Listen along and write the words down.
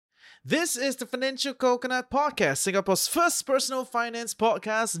This is the Financial Coconut Podcast, Singapore's first personal finance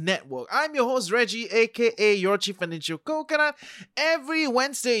podcast network. I'm your host, Reggie, aka your Chief Financial Coconut. Every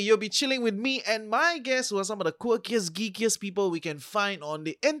Wednesday, you'll be chilling with me and my guests, who are some of the quirkiest, geekiest people we can find on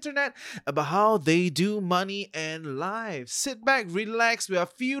the internet, about how they do money and life. Sit back, relax. We are a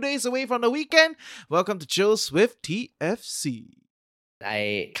few days away from the weekend. Welcome to Chills with TFC.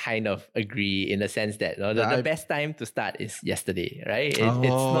 I kind of agree in the sense that the best time to start is yesterday, right?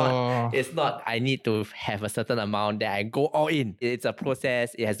 It's not I need to have a certain amount that I go all in. It's a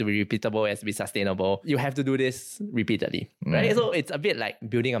process. It has to be repeatable. It has to be sustainable. You have to do this repeatedly, right? So it's a bit like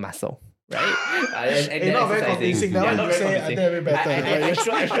building a muscle. Right? And not very convincing. Now you say I think it'll be better. I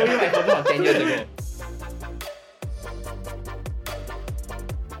show you my photo of 10 years ago.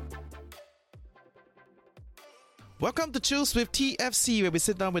 Welcome to Chills with TFC, where we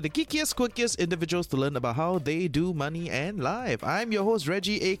sit down with the geekiest, quirkiest individuals to learn about how they do money and life. I'm your host,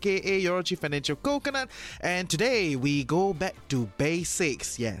 Reggie, aka your Chief Financial Coconut, and today we go back to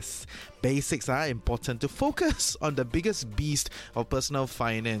basics. Yes, basics are important to focus on the biggest beast of personal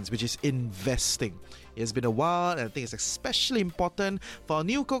finance, which is investing. It's been a while, and I think it's especially important for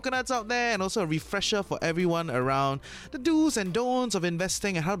new coconuts out there, and also a refresher for everyone around the do's and don'ts of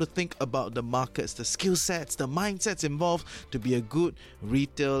investing and how to think about the markets, the skill sets, the mindsets involved to be a good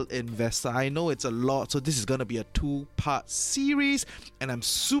retail investor. I know it's a lot, so this is going to be a two-part series, and I'm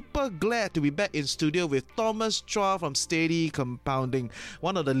super glad to be back in studio with Thomas Chua from Steady Compounding,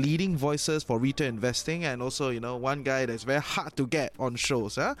 one of the leading voices for retail investing, and also, one guy that's very hard to get on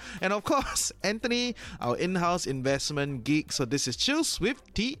shows. And of course, Anthony, our in-house investment geek. So this is Chills with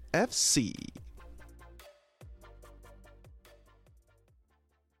TFC.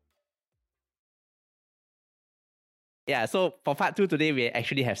 Yeah, so for part 2 today, we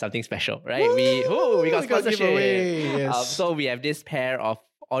actually have something special, right? We got sponsorship. Yes. So we have this pair of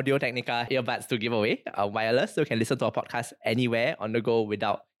Audio-Technica earbuds to give away, wireless, so you can listen to our podcast anywhere on the go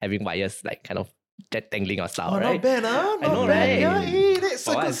without having wires like kind of dangling or stuff, right? Not bad, huh? I know, bad. right? Yeah, that's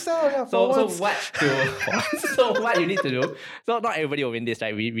a good sell. Yeah, so what you need to do, so not everybody will win this,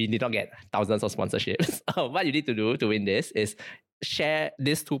 right? We did not get thousands of sponsorships. What you need to do to win this is share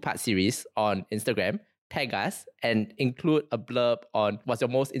this 2-part series on Instagram, tag us, and include a blurb on what's your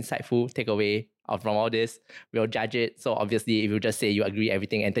most insightful takeaway from all this. We'll judge it. So obviously, if you just say you agree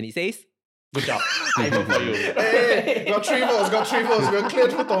everything Anthony says, good job. I vote for you. Hey, got three votes. We're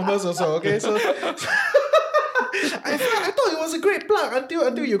cleared for Thomas also, okay? So I thought it was a great plug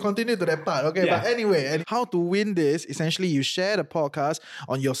until you continue to that part, okay? Yeah. But anyway, and how to win this, essentially you share the podcast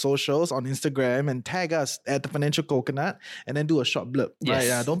on your socials, on Instagram, and tag us at the Financial Coconut, and then do a short blurb. Yes. Right?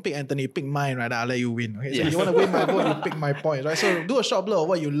 Yeah, don't pick Anthony, pick mine, right? I'll let you win. Okay, so you want to win my vote, you pick my points, right? So do a short blurb of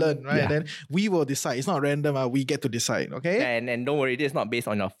what you learned, right? Yeah. And then we will decide. It's not random, we get to decide, okay? Yeah, and don't worry, this is not based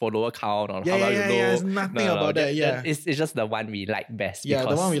on your follower count or how long you know. Yeah, it's nothing about that, yeah. It's just the one we like best. Yeah,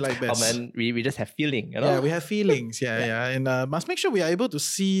 the one we like best. We just have feeling, Yeah, we have feelings, yeah. And must make sure we are able to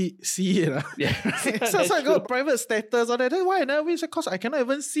see it. Yeah. So I got private status or that. Then why I never win? Because I cannot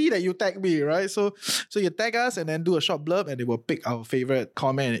even see that you tag me, right? So you tag us and then do a short blurb, and they will pick our favorite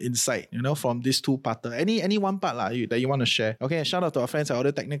comment and insight, from this 2-parter. Any one part that you want to share. Okay, and shout out to our friends at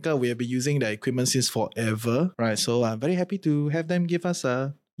Audio-Technica. We have been using their equipment since forever, right? So I'm very happy to have them give us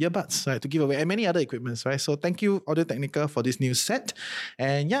earbuds, right, to give away, and many other equipments, right? So thank you, Audio-Technica, for this new set.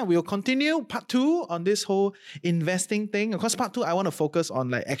 And yeah, we'll continue part 2 on this whole investing thing. Of course, part 2, I want to focus on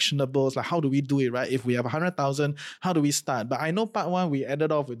like actionables, like how do we do it, right? If we have 100,000, how do we start? But I know part 1, we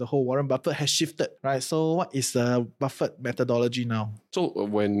ended off with the whole Warren Buffett has shifted, right? So what is the Buffett methodology now? So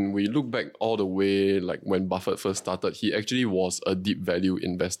when we look back all the way, like when Buffett first started, he actually was a deep value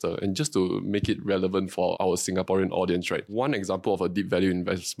investor. And just to make it relevant for our Singaporean audience, right? One example of a deep value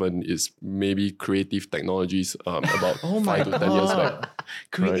investment is maybe creative technologies about 5 to 10 years back.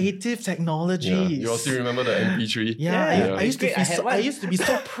 Creative technologies. Yeah. You also remember the MP3? Yeah. I used to be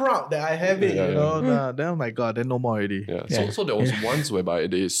so proud that I have it, Then, oh my God, then no more already. Yeah. So there was once whereby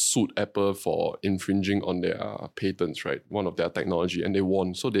they sued Apple for infringing on their patents, right? One of their technology, and they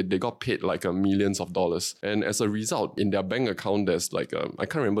won. So they got paid like millions of dollars. And as a result, in their bank account, there's like, I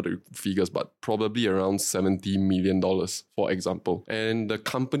can't remember the figures, but probably around $70 million, for example. And the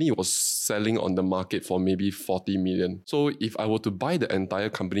company was selling on the market for maybe 40 million. So if I were to buy the entire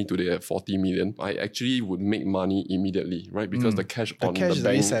company today at 40 million, I actually would make money immediately, right? Because the cash on the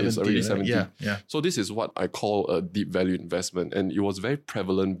bank is already 70. Yeah. So this is what I call a deep value investment. And it was very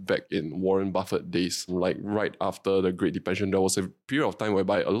prevalent back in Warren Buffett days, like right after the Great Depression. There was a period of time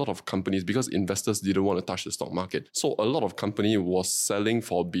whereby a lot of companies, because investors didn't want to touch the stock market, so a lot of company was selling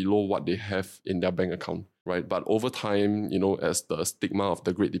for below what they have in their bank account. right? But over time, as the stigma of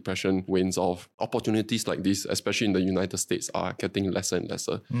the Great Depression wanes off, opportunities like this, especially in the United States, are getting lesser and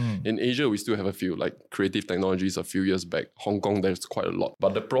lesser. In Asia, we still have a few, like creative technologies a few years back. Hong Kong, there's quite a lot.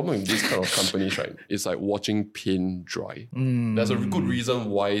 But the problem with these kind of companies, right, is like watching paint dry. There's a good reason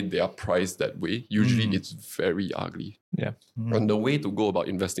why they are priced that way. Usually it's very ugly. Yeah. And the way to go about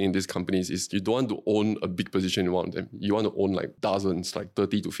investing in these companies is you don't want to own a big position in one of them. You want to own like dozens, like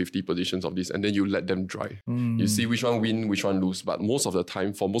 30 to 50 positions of this, and then you let them dry. You see which one win, which one lose. But most of the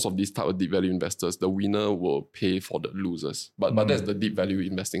time, for most of these type of deep value investors, the winner will pay for the losers. But that's the deep value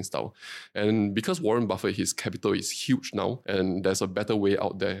investing style. And because Warren Buffett, his capital is huge now, and there's a better way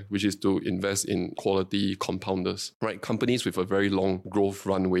out there, which is to invest in quality compounders, right? Companies with a very long growth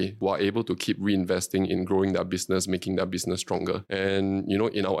runway who are able to keep reinvesting in growing their business, making their business stronger. And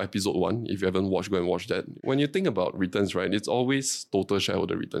in our episode 1, if you haven't watched, go and watch that. When you think about returns, right, it's always total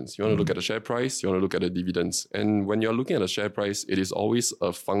shareholder returns. You want to look at the share price, you want to look at the dividends. And when you're looking at the share price, it is always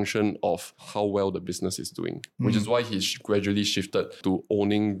a function of how well the business is doing, which is why he's gradually shifted to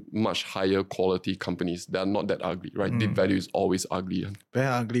owning much higher quality companies that are not that ugly, right? Deep value is always ugly. Very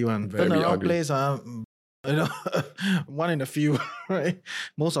ugly one. Very Turn around ugly. place, one in a few, right?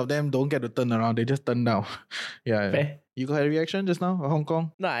 Most of them don't get to turn around; they just turn down. Yeah. Fair. You got a reaction just now, Hong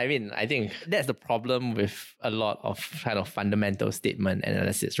Kong? No, I mean, I think that's the problem with a lot of kind of fundamental statement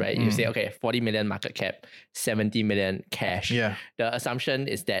analysis, right? You say, okay, 40 million market cap, 70 million cash. Yeah. The assumption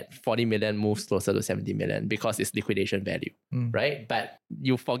is that 40 million moves closer to 70 million because it's liquidation value, right? But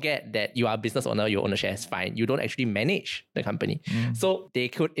you forget that you are a business owner, you own the shares, fine. You don't actually manage the company. So they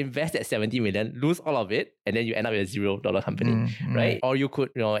could invest at 70 million, lose all of it, and then you end up with a $0 company, right? Or you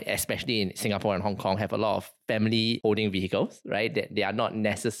could, especially in Singapore and Hong Kong, have a lot of family holding vehicles, right? That they are not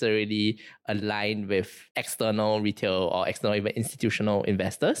necessarily aligned with external retail or external even institutional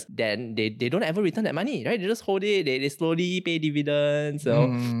investors. Then they don't ever return that money, right? They just hold it, they slowly pay dividends, so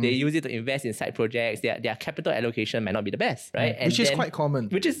they use it to invest in side projects. Their capital allocation might not be the best, right? And Which is quite common.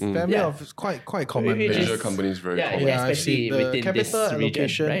 Which is family of quite common. Which Asia is- companies very yeah, common. Yeah, I've especially seen the within capital this region,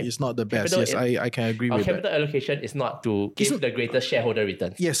 allocation right? is not the best. Capital Yes, I can agree Our with that. capital allocation is not to give the greatest shareholder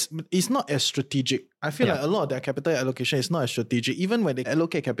returns. Yes, it's not as strategic. I feel like a lot of their capital allocation is not as strategic, even when they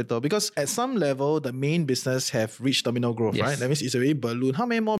allocate capital, because at some level, the main business have reached terminal growth, Yes. right? That means it's already balloon. How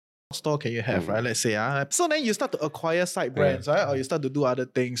many more store can you have, right? Let's say. So then you start to acquire side brands, right? Or you start to do other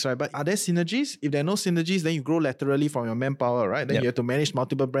things, right? But are there synergies? If there are no synergies, then you grow laterally from your manpower, right? Then you have to manage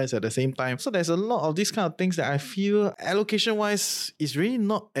multiple brands at the same time. So there's a lot of these kind of things that I feel allocation-wise is really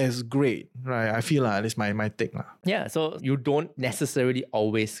not as great, right? I feel like, that's my take. Yeah, so you don't necessarily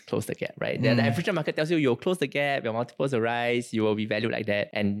always close the gap, right? The average market tells you you'll close the gap, your multiples will rise, you will be valued like that,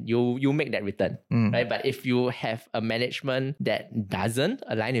 and you make that return, right? But if you have a management that doesn't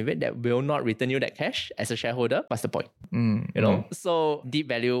align with it, that will not return you that cash as a shareholder, what's the point? So deep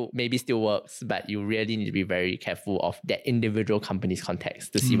value maybe still works, but you really need to be very careful of that individual company's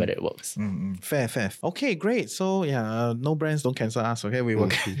context to see whether it works. Fair. Okay, great. So yeah, no brands, don't cancel us. Okay, we will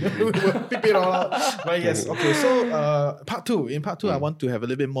we will pick it all out. But yes, okay. So part 2. In part 2, I want to have a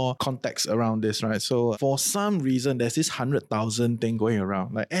little bit more context around this, right? So for some reason, there's this 100,000 thing going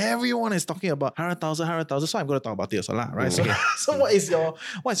around. Like everyone is talking about 100,000. So I'm going to talk about it also, right? So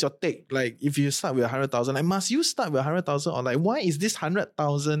what's your take? Like if you start with 100,000, like must you start with 100,000, or like why is this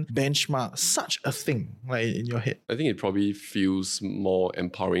 100,000 benchmark such a thing, like in your head? I think it probably feels more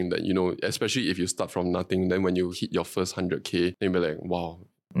empowering that, especially if you start from nothing, then when you hit your first 100K, then you'll be like, wow,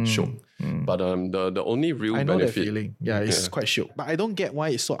 sure. But the only real I know benefit... that feeling. Yeah, it's quite shook. But I don't get why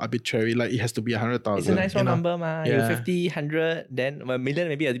it's so arbitrary. Like it has to be 100,000. It's a nice round number, ma. Yeah. You 50, 100, then a million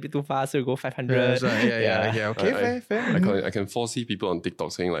maybe a bit too fast, so you go 500. Yeah, that's right. Yeah. Okay, fair. I can foresee people on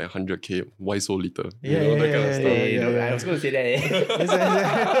TikTok saying like 100K, why so little? Yeah, that kind of stuff. Hey, I was going to say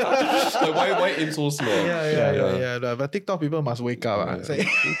that. Like, why aim so small? Yeah. But TikTok people must wake up.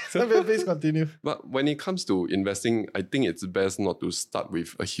 So please continue. But when it comes to investing, I think it's best not to start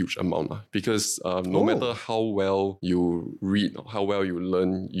with a huge amount, because no matter how well you read, how well you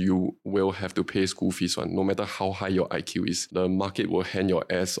learn, you will have to pay school fees. No matter how high your IQ is, the market will hand your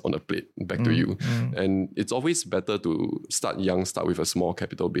ass on a plate back to you. And it's always better to start young, start with a small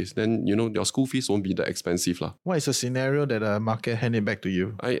capital base. Then, your school fees won't be that expensive. What is a scenario that the market hand it back to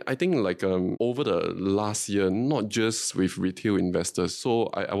you? I think like over the last year, not just with retail investors. So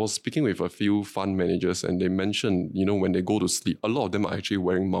I was speaking with a few fund managers, and they mentioned, when they go to sleep, a lot of them are actually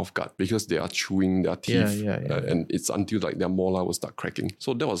wearing mouth guard because they are chewing their teeth. Yeah. And it's until like their molar will start cracking.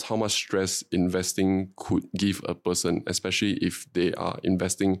 So that was how much stress investing could give a person, especially if they are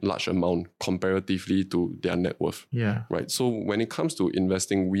investing large amount comparatively to their net worth. Yeah. Right. So when it comes to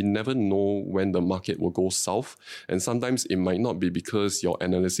investing, we never know when the market will go south. And sometimes it might not be because your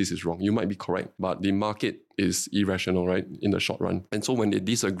analysis is wrong. You might be correct, but the market is irrational, right, in the short run. And so when they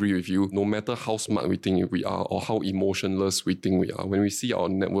disagree with you, no matter how smart we think we are or how emotionless we think we are, when we see our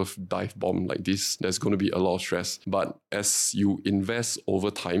net worth dive bomb like this, there's going to be a lot of stress. But as you invest over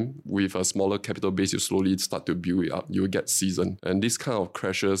time with a smaller capital base, you slowly start to build it up. You will get seasoned. And this kind of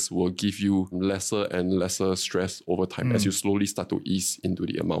crashes will give you lesser and lesser stress over time as you slowly start to ease into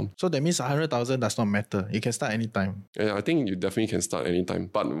the amount. So that means 100,000 does not matter. You can start anytime. And I think you definitely can start anytime.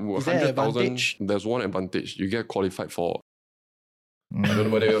 But Is there an 100,000, advantage? there's one advantage. You get qualified for... I don't know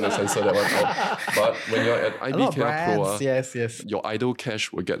whether you want to censor that one out. But when you're at A lot of IBKR Pro, brands, yes. your idle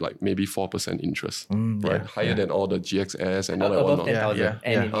cash will get like maybe 4% interest, right? Yeah, Higher than all the GXS and all that Above whatnot. 10,000 Yeah.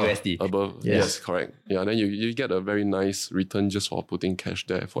 and in USD. Above, yes, correct. Yeah, then you get a very nice return just for putting cash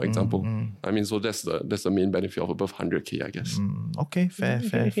there, for example. I mean, so that's the main benefit of above 100K, I guess. Okay, fair.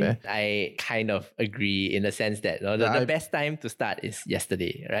 I kind of agree in the sense that the best time to start is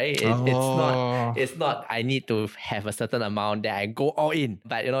yesterday, right? It's not I need to have a certain amount that I go all in.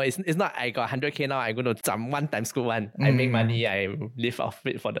 But it's not I got 100K now, I'm going to jump one time school one. I make money, I live off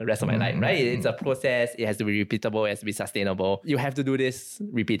it for the rest of my life, right? It's a process, it has to be repeatable, it has to be sustainable. You have to do this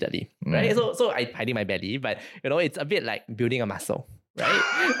repeatedly, right? So I'm hiding my belly, but it's a bit like building a muscle.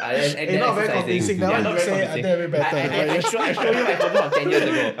 Right? It's not very convincing. That one you say, I think a bit better. I show you my photo of 10 years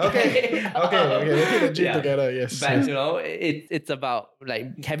ago. Okay. We hit the gym together, yes. But it's about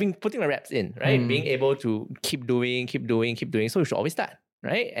like putting the reps in, right? Being able to keep doing. So you should always start.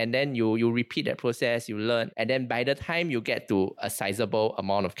 Right? And then you repeat that process, you learn. And then by the time you get to a sizable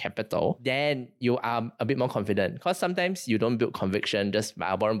amount of capital, then you are a bit more confident. Because sometimes you don't build conviction just,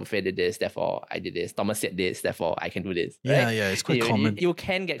 Warren Buffett did this, therefore I did this. Thomas said this, therefore I can do this. Right? Yeah, it's quite common. You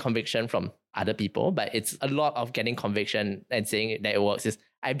can get conviction from other people, but it's a lot of getting conviction and saying that it works is,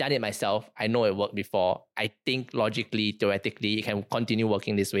 I've done it myself. I know it worked before. I think logically, theoretically, it can continue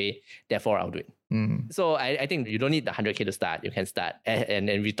working this way. Therefore, I'll do it. So I think you don't need the 100K to start. You can start. And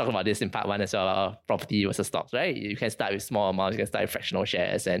we talked about this in part 1 as well, property versus stocks, right? You can start with small amounts. You can start with fractional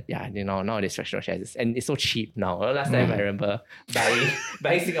shares. And nowadays fractional shares. And it's so cheap now. Last time I remember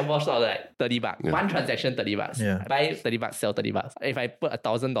buying Singapore stock like $30. Yeah. One transaction, $30. Yeah. Buy $30, sell $30. If I put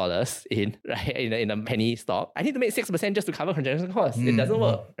 $1,000 in, right, in a penny stock, I need to make 6% just to cover transaction costs. It doesn't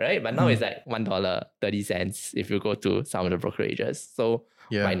work, right? But now it's like $1.30 if you go to some of the brokerages. So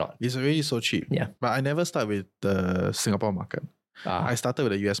why not? It's already so cheap. Yeah. But I never start with the Singapore market. I started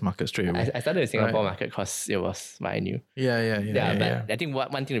with the US market straight away. I started with Singapore market because it was what I knew. Yeah. I think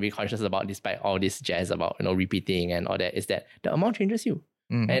one thing to be conscious about, despite all this jazz about repeating and all that, is that the amount changes you.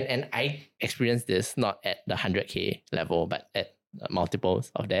 And I experienced this not at the 100K level, but at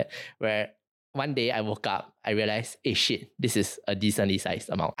multiples of that, where one day I woke up, I realized, hey shit, this is a decently sized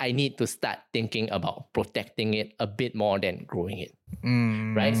amount. I need to start thinking about protecting it a bit more than growing it.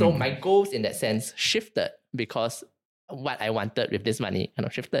 Right? So my goals in that sense shifted because what I wanted with this money kind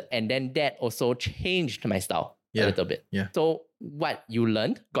of shifted. And then that also changed my style a little bit. Yeah. So what you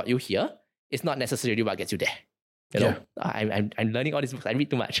learned got you here is not necessarily what gets you there. You know, I'm learning all these books. I read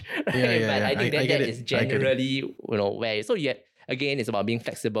too much. But I think that is generally where. So again, it's about being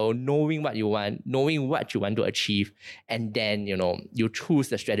flexible, knowing what you want to achieve, and then you choose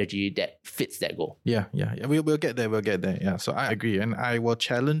the strategy that fits that goal. Yeah. We'll get there. Yeah. So I agree, and I will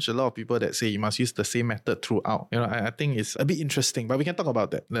challenge a lot of people that say you must use the same method throughout. I think it's a bit interesting, but we can talk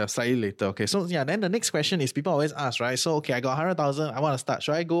about that slightly later. Okay. So then the next question is people always ask, right? So okay, I got 100,000. I want to start.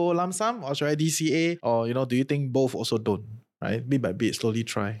 Should I go lump sum or should I DCA? Or do you think both also don't? Right, bit by bit, slowly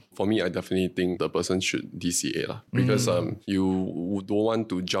try. For me, I definitely think the person should DCA because you don't want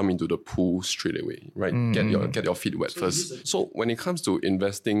to jump into the pool straight away, right? Get your feet wet first. So when it comes to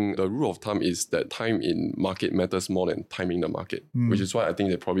investing, the rule of thumb is that time in market matters more than time in the market, which is why I think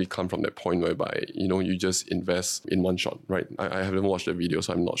they probably come from that point whereby you just invest in one shot, right? I haven't watched the video,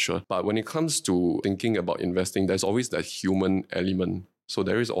 so I'm not sure. But when it comes to thinking about investing, there's always that human element. So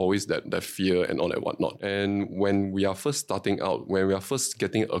there is always that fear and all that whatnot. And when we are first starting out, when we are first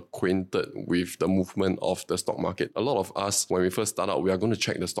getting acquainted with the movement of the stock market, a lot of us, when we first start out, we are going to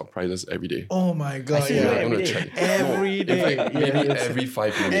check the stock prices every day. Oh my God. We are going to check. Every day. In fact, maybe every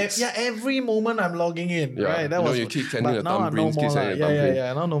 5 minutes. Every moment I'm logging in. Right. That was. You keep sending a thumbprint.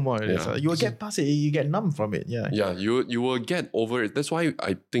 Now no more. Yeah. You will get past it. You get numb from it. Yeah. You will get over it. That's why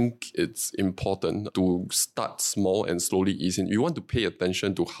I think it's important to start small and slowly ease in. You want to pay attention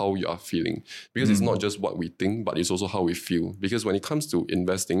attention to how you are feeling, because it's not just what we think, but it's also how we feel. Because when it comes to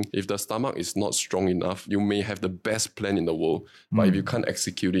investing, if the stomach is not strong enough, you may have the best plan in the world, but if you can't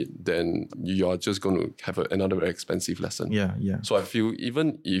execute it, then you are just going to have another very expensive lesson. Yeah. So I feel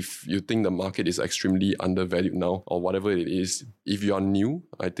even if you think the market is extremely undervalued now, or whatever it is, if you are new,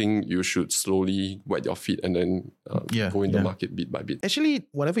 I think you should slowly wet your feet and then go in the market bit by bit. Actually,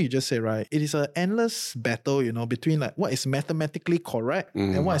 whatever you just said, right? It is an endless battle, between like what is mathematically correct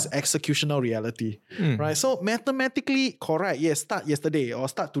and what is executional reality, right? So mathematically correct, yes, start yesterday or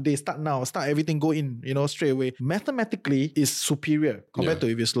start today, start now, start everything, go in, straight away. Mathematically is superior compared to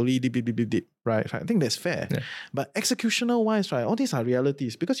if you slowly dip, right? I think that's fair. Yeah. But executional wise, right? All these are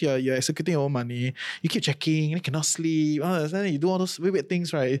realities because you're executing your own money. You keep checking, you cannot sleep. Then you do all those weird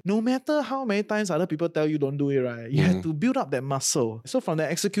things, right? No matter how many times other people tell you don't do it, right? You have to build up that muscle. So from the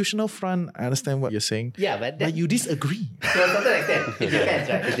executional front, I understand what you're saying. Yeah, but you disagree. To a certain extent, it depends,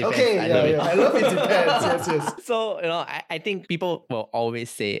 right? It depends. Okay, I love it depends. Yes. So, I think people will always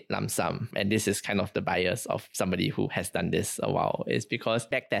say lump sum, and this is kind of the bias of somebody who has done this a while, is because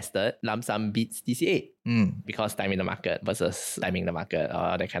back-tested, lump sum beats DCA. Because timing the market versus timing the market,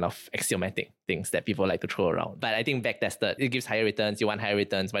 that kind of axiomatic things that people like to throw around. But I think back-tested, it gives higher returns. You want higher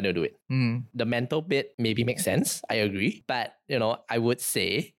returns, why don't you do it? The mental bit maybe makes sense, I agree. But, I would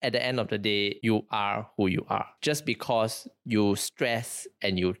say at the end of the day, you are who you are. Just because you stress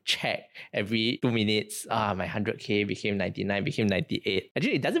and you check every 2 minutes, my 100K became 99, became 98.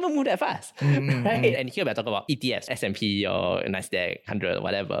 Actually, it doesn't even move that fast, right? And here we're talking about ETFs, S&P or Nasdaq 100 or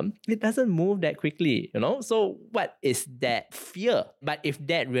whatever. It doesn't move that quickly, So what is that fear? But if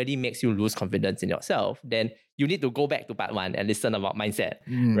that really makes you lose confidence in yourself, then you need to go back to part 1 and listen about mindset,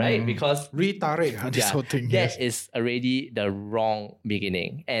 right? Because retarik this whole thing. That is already the wrong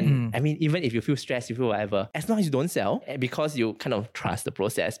beginning. And I mean, even if you feel stressed, you feel whatever, as long as you don't sell, because you kind of trust the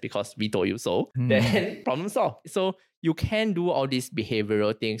process because we told you so, then problem solved. So you can do all these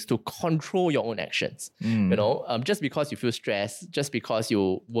behavioral things to control your own actions. Just because you feel stressed, just because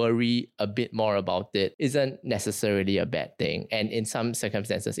you worry a bit more about it isn't necessarily a bad thing. And in some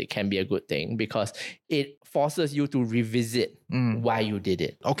circumstances, it can be a good thing because it forces you to revisit why you did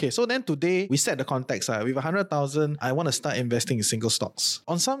it. Okay, so then today we set the context. With 100,000, I want to start investing in single stocks.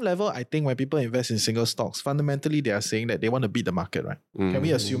 On some level, I think when people invest in single stocks, fundamentally they are saying that they want to beat the market, right? Can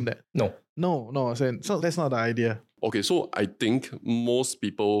we assume that? No. So that's not the idea. Okay, so I think most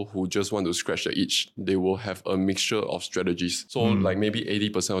people who just want to scratch the itch, they will have a mixture of strategies. So like maybe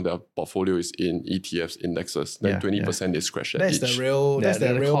 80% of their portfolio is in ETFs, indexes. Then 20% they scratch that itch. That's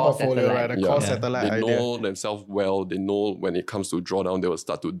the real portfolio, right? The core satellite idea. They know themselves well. They know when it comes to drawdown, they will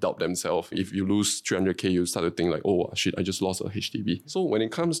start to doubt themselves. If you lose 300K, you start to think like, oh shit, I just lost a HDB. So when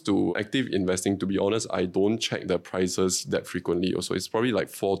it comes to active investing, to be honest, I don't check the prices that frequently. Also, it's probably like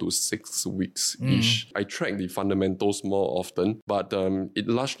 4 to 6 weeks-ish. I track the fundamentals more often, but it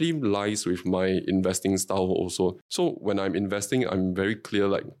largely lies with my investing style also. So when I'm investing, I'm very clear,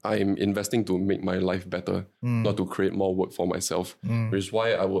 like I'm investing to make my life better, not to create more work for myself, which is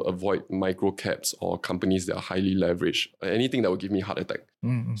why I will avoid micro caps or companies that are highly leveraged, anything that will give me heart attack.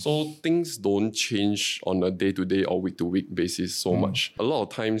 So things don't change on a day-to-day or week-to-week basis so much. A lot of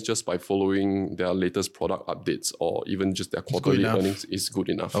times, just by following their latest product updates or even just their quarterly earnings is good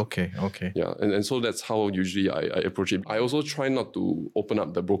enough. Okay. Yeah, and so that's how usually I approach it. I also try not to open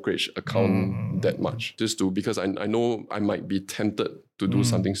up the brokerage account that much, because I know I might be tempted to do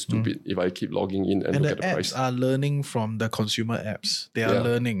something stupid if I keep logging in and look at the price. And the apps are learning from the consumer apps. They are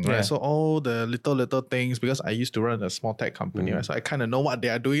learning, right? So all the little things, because I used to run a small tech company, right? So I kind of know what they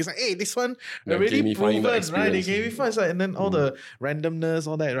are doing. It's like, hey, this one already proven, right? They gamify, and then all the randomness,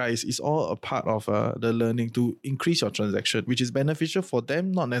 all that, right? It's all a part of the learning to increase your transaction, which is beneficial for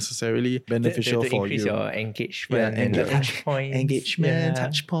them, not necessarily beneficial for you. To increase your engagement and the touch points. Engagement,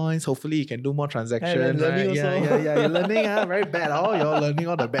 touch points. Hopefully you can do more transactions. Learning also. You're learning, very bad. You're learning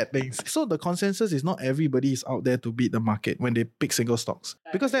all the bad things. So the consensus is not everybody is out there to beat the market when they pick single stocks.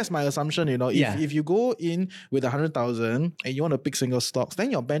 Because that's my assumption, if you go in with 100,000 and you want to pick single stocks,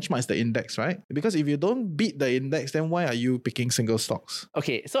 then your benchmark is the index, right? Because if you don't beat the index, then why are you picking single stocks?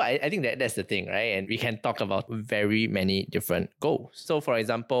 Okay, so I think that's the thing, right? And we can talk about very many different goals. So for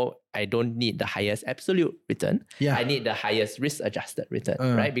example, I don't need the highest absolute return. Yeah. I need the highest risk-adjusted return,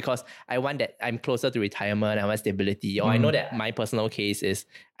 right? Because I want that I'm closer to retirement, I want stability. Or I know that my personal case is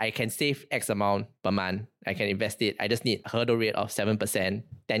I can save X amount per month. I can invest it. I just need a hurdle rate of 7%.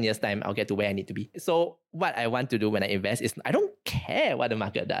 10 years time, I'll get to where I need to be. So what I want to do when I invest is I don't care what the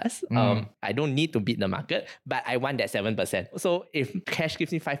market does. I don't need to beat the market, but I want that 7%. So if cash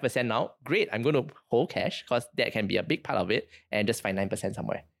gives me 5% now, great. I'm going to hold cash because that can be a big part of it and just find 9%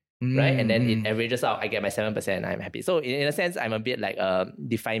 somewhere. Right, and then it averages out. I get my 7%. I'm happy. So in a sense, I'm a bit like a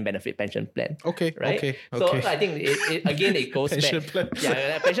defined benefit pension plan. Okay, right. Okay. So I think it goes pension back. Plan.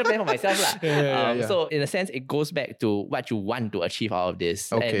 Yeah, pension plan for myself lah. Yeah. So in a sense, it goes back to what you want to achieve out of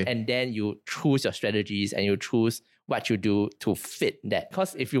this, and then you choose your strategies and you choose what you do to fit that.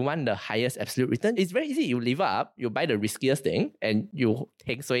 Because if you want the highest absolute return, it's very easy. You lever up, you buy the riskiest thing, and you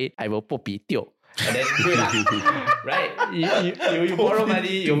take sway. I will put Pt.2. And then do it lah. Right? You borrow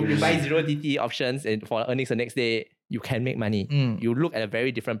money, you buy 0DT options and for earnings the next day, you can make money. You look at a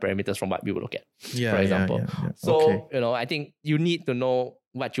very different parameters from what we would look at, for example. So, I think you need to know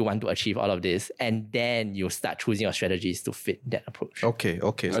what you want to achieve out of this, and then you start choosing your strategies to fit that approach. Okay.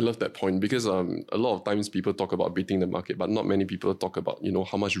 I love that point because a lot of times people talk about beating the market, but not many people talk about,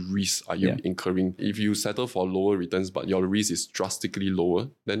 how much risk are you incurring. If you settle for lower returns, but your risk is drastically lower,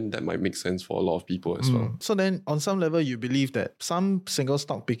 then that might make sense for a lot of people as well. So then on some level, you believe that some single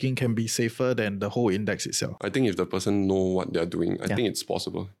stock picking can be safer than the whole index itself? I think if the person know what they're doing, I think it's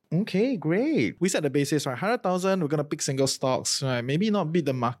possible. Okay, great. We set the basis, right? 100,000, we're going to pick single stocks, right? Maybe not beat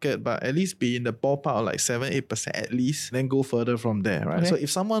the market, but at least be in the ballpark of like 7-8% at least, then go further from there, right? Okay. So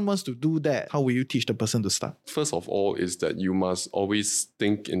if someone wants to do that, how will you teach the person to start? First of all is that you must always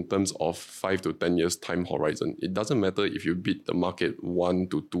think in terms of 5 to 10 years time horizon. It doesn't matter if you beat the market 1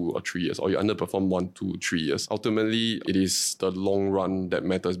 to 2 or 3 years, or you underperform 1, 2, 3 years. Ultimately, it is the long run that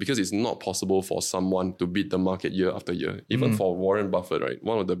matters because it's not possible for someone to beat the market year after year. Even for Warren Buffett, right?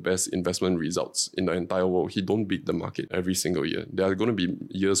 One of the best investment results in the entire world, he don't beat the market every single year. There are going to be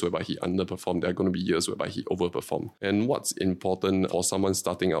years whereby he underperformed. There are going to be years whereby he overperformed. And what's important for someone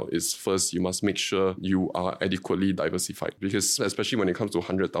starting out is first, you must make sure you are adequately diversified. Because especially when it comes to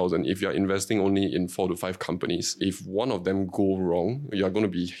 100,000, if you're investing only in 4 to 5 companies, if one of them go wrong, you're going to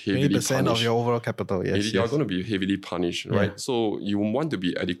be heavily punished. 20% of your overall capital, yes. You're going to be heavily punished, right? So you want to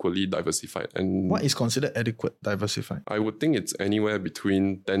be adequately diversified. And what is considered adequate diversified? I would think it's anywhere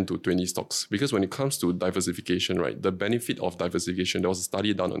between 10 to 20 stocks. Because when it comes to diversification, right, the benefit of diversification, there was a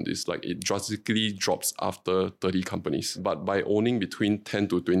study done on this, like it drastically drops after 30 companies. But by owning between 10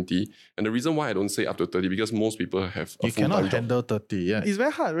 to 20, and the reason why I don't say up to 30, because most people have a you full-time cannot job. handle 30, yeah. It's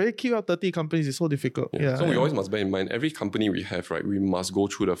very hard, right? Keep up 30 companies is so difficult. So we always must bear in mind, every company we have, right, we must go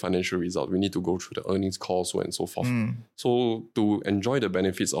through the financial result. We need to go through the earnings call, so on and so forth. So to enjoy the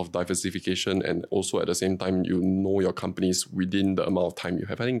benefits of diversification and also at the same time, you know your companies within the amount of time you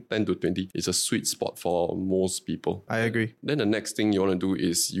have. I think 10 to 20 is a sweet spot for most people. I agree. Then the next thing you want to do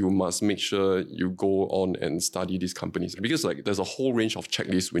is you must make sure you go on and study these companies. Because like there's a whole range of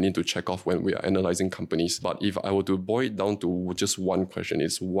checklists we need to check off when we are analyzing companies. But if I were to boil it down to just one question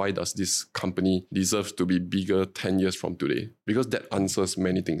is, why does this company deserve to be bigger 10 years from today? Because that answers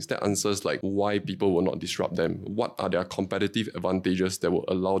many things. That answers like why people will not disrupt them. What are their competitive advantages that will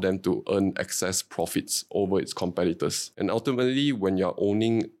allow them to earn excess profits over its competitors? And ultimately, when you're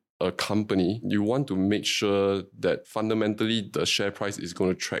owning a company, you want to make sure that fundamentally the share price is going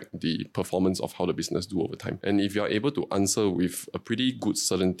to track the performance of how the business do over time. And if you're able to answer with a pretty good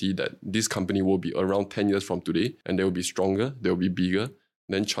certainty that this company will be around 10 years from today and they will be stronger, they will be bigger,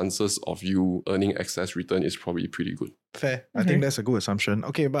 then chances of you earning excess return is probably pretty good. Fair. I think that's a good assumption.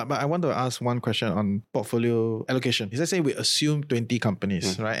 Okay, but I want to ask one question on portfolio allocation. Let's say we assume 20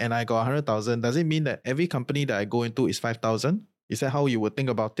 companies, right? And I got 100,000. Does it mean that every company that I go into is 5,000? Is that how you would think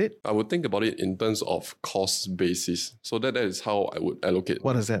about it? I would think about it in terms of cost basis. So that is how I would allocate.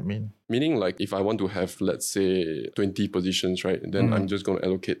 What does that mean? Meaning like if I want to have, let's say, 20 positions, right? Then I'm just going to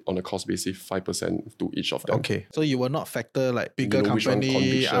allocate on a cost basis 5% to each of them. Okay. So you will not factor like bigger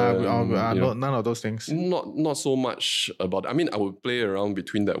company, none of those things? Not so much about, I mean, I would play around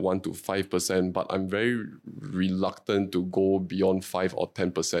between that 1 to 5%, but I'm very reluctant to go beyond 5 or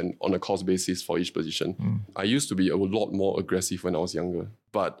 10% on a cost basis for each position. I used to be a lot more aggressive when I was younger.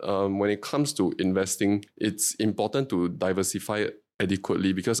 But when it comes to investing, it's important to diversify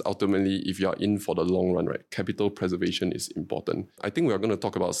adequately because ultimately, if you are in for the long run, right, capital preservation is important. I think we are going to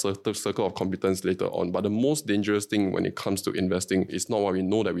talk about circle of competence later on, but the most dangerous thing when it comes to investing is not what we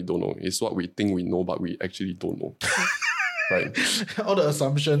know that we don't know. It's what we think we know, but we actually don't know. right? All the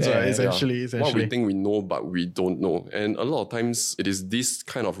assumptions, right? Essentially. What we think we know, but we don't know. And a lot of times it is this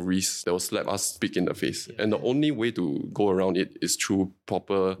kind of risk that will slap us big in the face. And the only way to go around it is through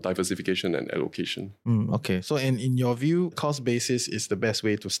proper diversification and allocation. Okay. So in your view, cost basis is the best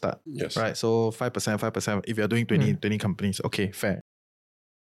way to start. Yes. Right. So 5%, if you're doing 20 companies. Okay, fair.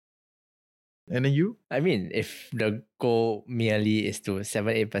 And then you? I mean, if the goal merely is to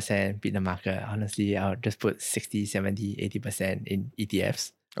 7-8% beat the market, honestly, I'll just put 60, 70, 80% in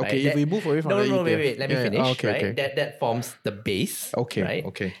ETFs. Okay, right? if we move away from no, the no, ETF. wait, let me finish. Okay, right? okay. That forms the base. Okay, right?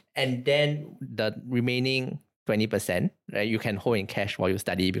 okay. And then the remaining 20%, right? You can hold in cash while you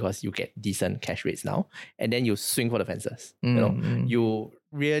study because you get decent cash rates now. And then you swing for the fences. You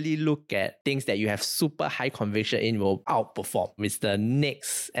really look at things that you have super high conviction in will outperform. It's the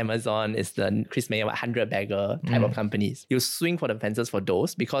next Amazon, it's the Chris Mayer 100 bagger type of companies. You swing for the fences for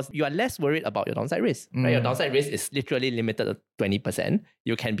those because you are less worried about your downside risk. Right? Your downside risk is literally limited to 20%.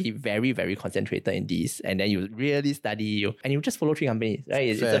 You can be very, very concentrated in these, and then you really study and you just follow 3 companies. Right?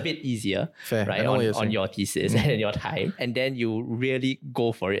 It's a bit easier, right? On your thesis and your time, and then you really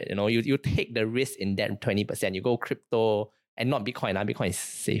go for it. You take the risk in that 20%. You go crypto. And not Bitcoin. Bitcoin is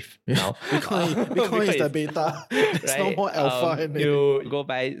safe now. Bitcoin is the beta. There's no more alpha in it. You go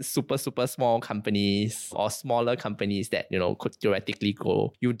buy super, super small companies or smaller companies that, could theoretically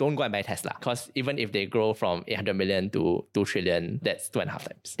grow. You don't go and buy Tesla because even if they grow from 800 million to 2 trillion, that's 2.5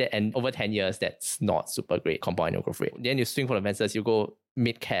 times. And over 10 years, that's not super great compound annual growth rate. Then you swing for the fences, you go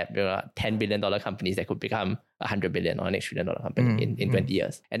mid-cap, $10 billion companies that could become $100 billion or an $1 trillion company in 20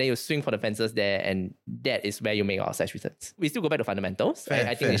 years. And then you swing for the fences there, and that is where you make outsized returns. We still go back to fundamentals.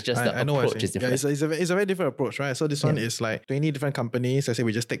 I think it's just the approach is different. Yeah, it's a very different approach, right? So this one is like 20 different companies. I say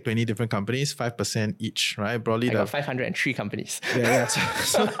we just take 20 different companies, 5% each, right? Broadly, I got 503 companies. Yeah.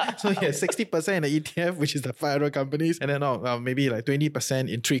 So 60% in the ETF, which is the 500 companies, and then maybe like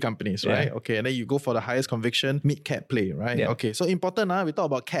 20% in 3 companies, right? Yeah. Okay, and then you go for the highest conviction mid-cap play, right? Yeah. Okay, so important, we talk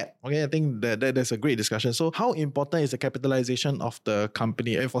about cap. Okay, I think that's a great discussion. So how important is the capitalization of the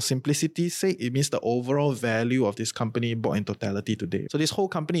company? And for simplicity's sake, it means the overall value of this company bought in totality today. So this whole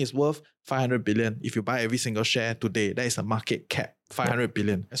company is worth 500 billion. If you buy every single share today, that is a market cap. 500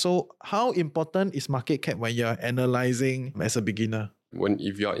 billion. So how important is market cap when you're analyzing as a beginner?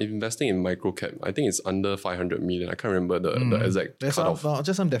 If you are investing in microcap, I think it's under 500 million. I can't remember the exact cutoff.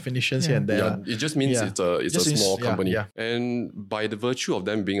 Just some definitions here and there. Yeah, it just means it's a small company. Yeah. And by the virtue of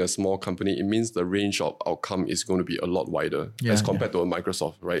them being a small company, it means the range of outcome is going to be a lot wider as compared to a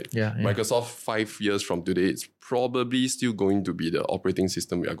Microsoft, right? Yeah. Microsoft 5 years from today, it's probably still going to be the operating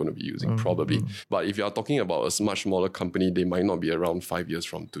system we are going to be using, probably. But if you are talking about a much smaller company, they might not be around 5 years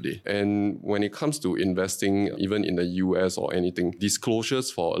from today. And when it comes to investing, even in the US or anything, disclosures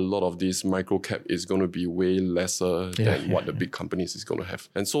for a lot of these micro cap is going to be way lesser than what the big companies is going to have.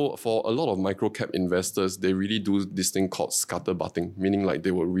 And so for a lot of micro cap investors, they really do this thing called scatterbutting, meaning like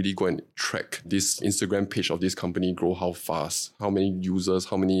they will really go and track this Instagram page of this company grow how fast, how many users,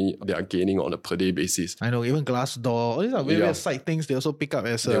 how many they are gaining on a per day basis. I know, even Glassdoor, all these are various side things they also pick up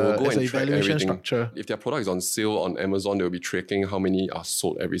as an evaluation structure. If their product is on sale on Amazon, they'll be tracking how many are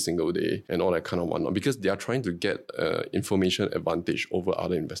sold every single day and all that kind of whatnot, because they are trying to get information advantage over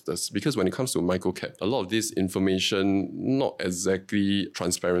other investors. Because when it comes to microcap, a lot of this information not exactly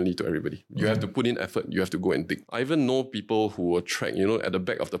transparently to everybody. You have to put in effort, you have to go and dig. I even know people who will track, at the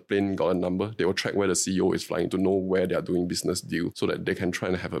back of the plane got a number, they will track where the CEO is flying to know where they are doing business deal so that they can try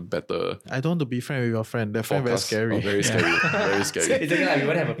and have a better... I don't want to be friend with your friend. That friend very scary. Very scary. Very scary. It's okay, we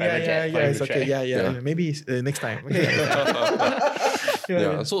want to have a private chat. It's okay. Yeah. Maybe next time.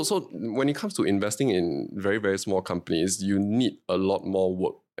 Yeah. So when it comes to investing in very, very small companies, you need a lot more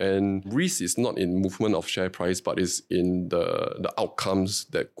work. And risk is not in movement of share price, but is in the outcomes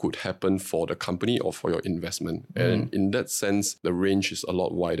that could happen for the company or for your investment. And in that sense, the range is a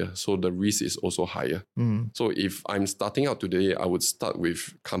lot wider. So the risk is also higher. So if I'm starting out today, I would start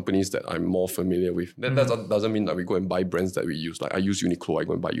with companies that I'm more familiar with. That doesn't mean that we go and buy brands that we use. Like I use Uniqlo, I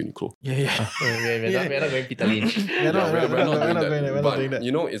go and buy Uniqlo. We're not going Peter Lynch. We're not doing that.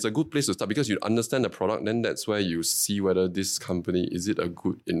 It's a good place to start because you understand the product. Then that's where you see whether this company, is it a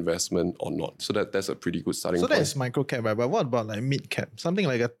good investment or not. So that's a pretty good starting point. So that's micro cap, right? But what about like mid cap? Something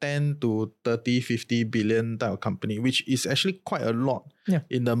like a 10 to 30, 50 billion type of company, which is actually quite a lot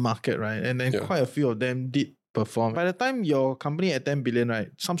in the market, right? And then quite a few of them did perform. By the time your company at 10 billion, right,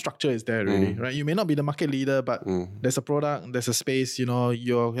 some structure is there already, right? You may not be the market leader, but there's a product, there's a space, you know,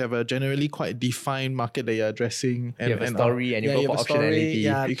 you have a generally quite defined market that you're addressing. You have a story and you go for optionality.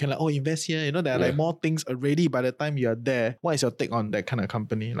 Yeah, you can like, invest here. You know, there are like more things already by the time you're there. What is your take on that kind of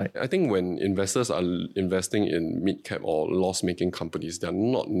company? Like, I think when investors are investing in mid-cap or loss-making companies, they're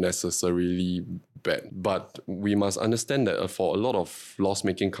not necessarily bad. But we must understand that for a lot of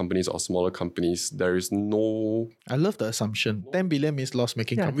loss-making companies or smaller companies, there is no... I love the assumption. 10 billion means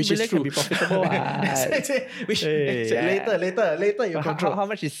loss-making company, which is true. Can be profitable. Later you control. How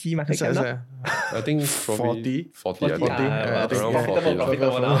much is C market cap now? I think probably 40. Yeah,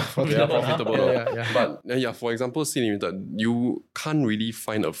 around 40. Profitable. But for example, C Limited, you can't really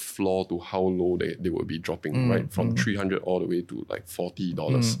find a floor to how low they will be dropping, right? From 300 all the way to like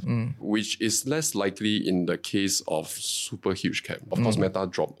 $40, which is less likely in the case of super huge cap. Of course, Meta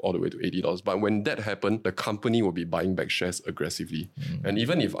dropped all the way to $80. But when that happened, the company will be buying back shares aggressively. And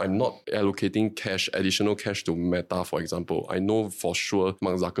even if I'm not allocating additional cash to Meta, for example, I know for sure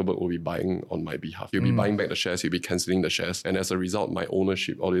Mark Zuckerberg will be buying on my behalf. He'll be buying back the shares, he'll be cancelling the shares. And as a result, my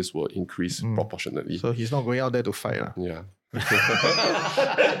ownership, all this will increase proportionately. So he's not going out there to fight. Yeah.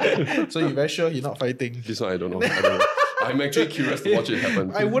 So you're very sure he's not fighting? This one, I don't know. I'm actually curious to watch it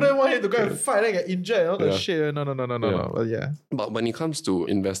happen. I wouldn't want him to go and fight and get injured and all that shit. No. But But when it comes to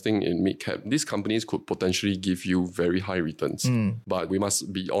investing in mid-cap, these companies could potentially give you very high returns. But we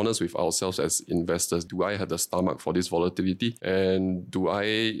must be honest with ourselves as investors. Do I have the stomach for this volatility? And do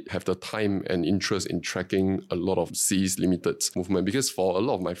I have the time and interest in tracking a lot of C's Limited's movement? Because for a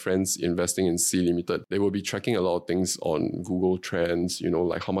lot of my friends investing in C Limited, they will be tracking a lot of things on Google Trends, you know,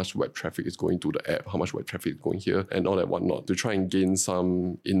 like how much web traffic is going to the app, how much web traffic is going here, and all that whatnot, to try and gain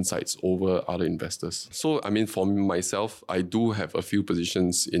some insights over other investors. So, I mean, for myself, I do have a few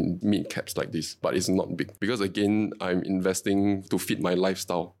positions in mid caps like this, but it's not big. Because again, I'm investing to fit my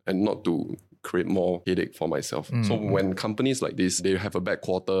lifestyle and not to create more headache for myself. So when companies like this, they have a bad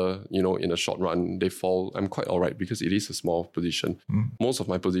quarter, you know, in a short run, they fall, I'm quite all right because it is a small position. Most of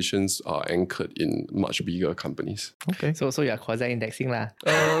my positions are anchored in much bigger companies. Okay. So you're quasi-indexing lah.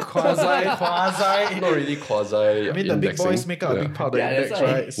 Quasi. Not really quasi. I mean, the big boys make up a big part of the index,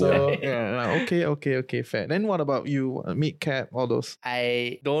 right? So, okay, fair. Then what about you? Mid cap, all those?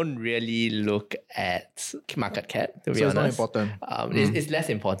 I don't really look at market cap, to be honest. So it's not important? It's less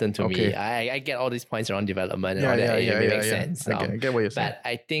important to me. I get all these points around development and all that. It makes sense. I get what you're saying. But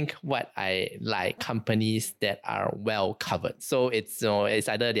I think what I like, companies that are well covered. So it's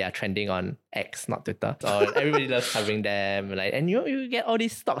either they are trending on X, not Twitter. So everybody loves covering them. And you get all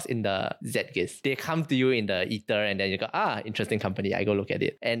these stocks in the ZGIS. They come to you in the ether and then you go, interesting company. I go look at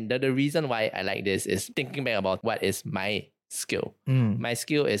it. And the reason why I like this is thinking back about what is my skill. My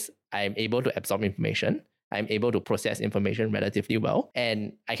skill is I'm able to absorb information. I'm able to process information relatively well,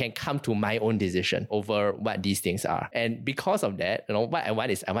 and I can come to my own decision over what these things are. And because of that, what I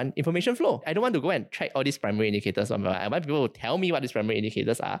want is I want information flow. I don't want to go and track all these primary indicators. I want people to tell me what these primary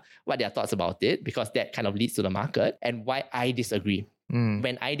indicators are, what their thoughts about it, because that kind of leads to the market, and why I disagree.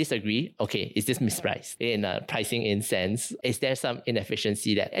 When I disagree, okay, is this mispriced in a pricing in sense? Is there some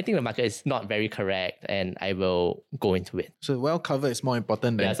inefficiency that I think the market is not very correct, and I will go into it? So well covered is more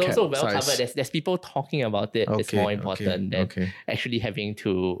important than cap so well covered. There's people talking about it. It's more important than actually having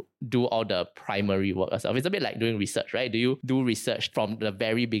to do all the primary work yourself. It's a bit like doing research, right? Do you do research from the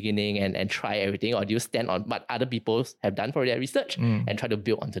very beginning and try everything, or do you stand on what other people have done for their research and try to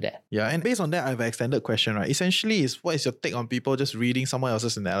build onto that? Yeah, and based on that, I have an extended question, right? Essentially, what is your take on people just reading someone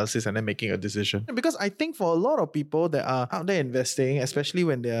else's analysis and then making a decision? Because I think for a lot of people that are out there investing, especially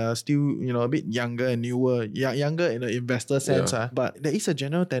when they are still, a bit younger and newer, younger in the investor sense, but there is a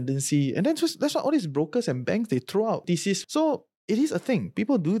general tendency, and that's why all these brokers and banks, they throw out theses. So it is a thing.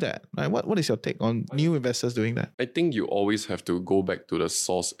 People do that. Right? What is your take on new investors doing that? I think you always have to go back to the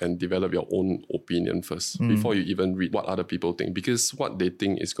source and develop your own opinion first before you even read what other people think, because what they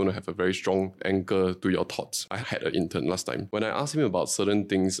think is going to have a very strong anchor to your thoughts. I had an intern last time. When I asked him about certain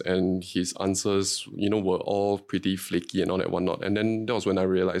things and his answers, were all pretty flaky and all that whatnot. And then that was when I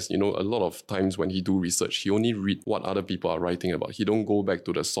realized, a lot of times when he do research, he only read what other people are writing about. He don't go back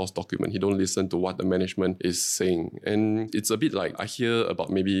to the source document. He don't listen to what the management is saying. And it's a bit bit like I hear about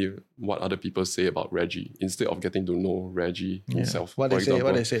maybe what other people say about Reggie instead of getting to know Reggie himself. What they say?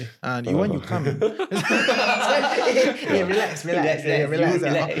 You want, you come. Hey, relax.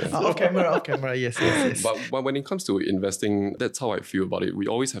 Off camera. Yes. But when it comes to investing, that's how I feel about it. We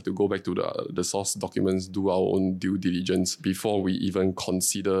always have to go back to the source documents, do our own due diligence before we even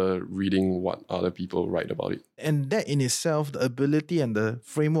consider reading what other people write about it. And that in itself, the ability and the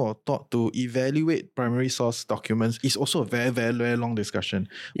framework of thought to evaluate primary source documents is also a very, very, very long discussion.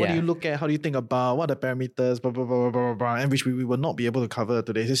 What do you look at? How do you think about? What are the parameters? Blah, blah, blah, blah, blah, and which we will not be able to cover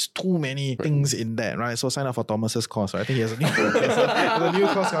today. There's too many things in that, right? So sign up for Thomas's course. Right? I think he has a new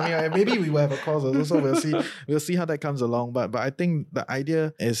course coming out. Maybe we will have a course also, so we'll see how that comes along. But I think the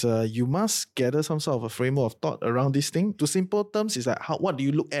idea is you must gather some sort of a framework of thought around this thing. To simple terms, is like what do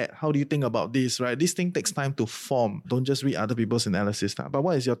you look at? How do you think about this, right? This thing takes time to form. Don't just read other people's analysis. But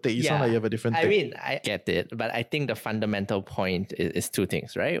what is your take? You sound like you have a different take. I mean, I get it, but I think the fundamental point is two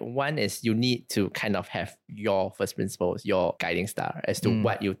things, right? One is you need to kind of have your first principles, your guiding star as to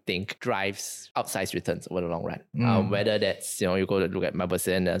what you think drives outsized returns over the long run. Whether that's, you go to look at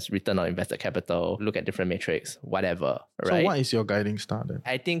Buffett as return on invested capital, look at different metrics, whatever, right? So what is your guiding star then?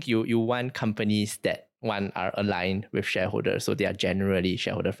 I think you want companies that are aligned with shareholders, so they are generally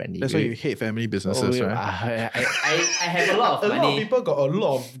shareholder friendly. That's why you hate family businesses, right? I have a lot of money. A lot of people got a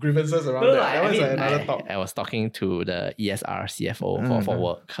lot of grievances around that. I was talking to the ESR CFO for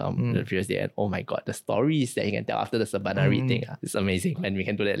work the previous day, and oh my god, the stories that he can tell after the Sabana reading is amazing, and we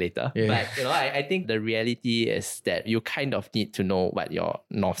can do that later. Yeah. But I think the reality is that you kind of need to know what your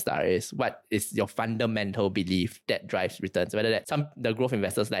North Star is, what is your fundamental belief that drives returns. Whether that's the growth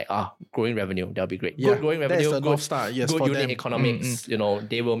investors like, growing revenue, that'll be great. Good growing revenue, good North Star. Yes, good unit economics,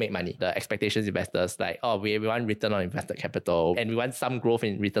 they will make money. The expectations investors like, we want return on invested capital, and we want some growth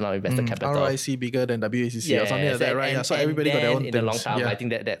in return on invested capital. ROIC bigger than WACC or something like that, right? So everybody got their own in the long term, I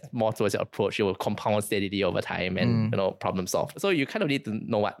think that's more towards your approach. You will compound steadily over time and problem solve. So you kind of need to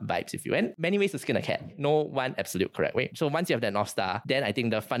know what vibes with you, and many ways to skin a cat. No one absolute correct way. So once you have that North Star, then I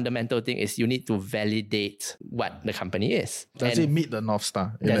think the fundamental thing is you need to validate what the company is. Does it meet the North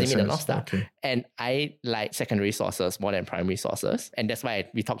Star? Does it meet the North Star? Okay. And I like secondary sources more than primary sources. And that's why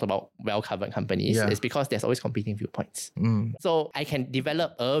we talked about well-covered companies. It's because there's always competing viewpoints. So I can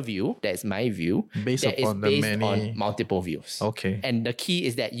develop a view that is my view based on multiple views. Okay. And the key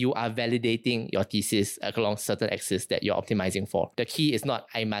is that you are validating your thesis along certain axes that you're optimizing for. The key is not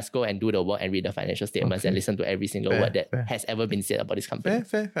I must go and do the work and read the financial statements and listen to every single word that has ever been said about this company.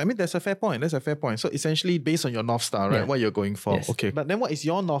 Fair. I mean, that's a fair point. So essentially based on your North Star, right? What you're going for. Yes. Okay. But then what is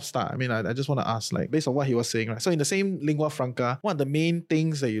your North Star? I mean, I just want to ask, like, based on what he was saying, right? So in the same lingua franca, what are the main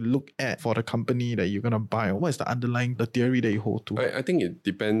things that you look at for the company that you're going to buy? Or what is the theory that you hold to? I think it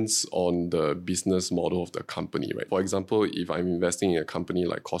depends on the business model of the company, right? For example, if I'm investing in a company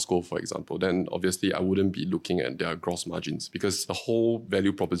like Costco, for example, then obviously I wouldn't be looking at their gross margins because the whole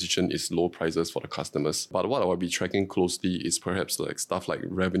value proposition is low prices for the customers. But what I will be tracking closely is perhaps like stuff like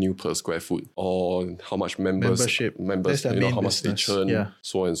revenue per square foot or how much members, how much they churn,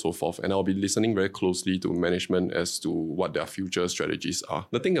 so on and so forth. And I'll be listening very closely to management as to what their future strategies are.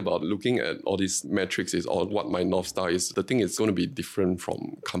 The thing about looking at all these metrics is what my North Star is. The thing is going to be different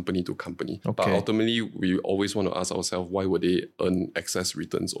from company to company. Okay. But ultimately, we always want to ask ourselves, why would they earn excess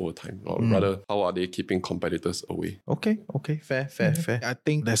returns over time? Or rather, how are they keeping competitors away? Okay. Fair. I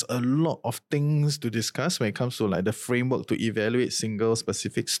think there's a lot of things to discuss when it comes to like the framework to evaluate single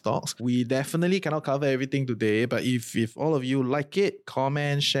specific stocks. We definitely cannot cover everything today, but if all of you like it,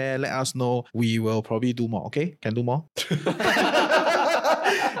 comment, share, let us know. We will probably do more, okay? Can do more?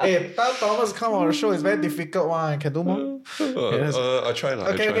 Hey, Thomas come on the show. It's very difficult one. Can do more? I try lah.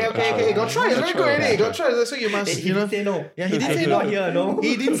 Okay. Go try. It's very good already. Go try. So you must, he didn't say no. Yeah, he didn't say no.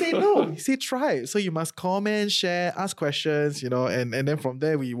 He didn't say no. He said try. So you must comment, share, ask questions, and then from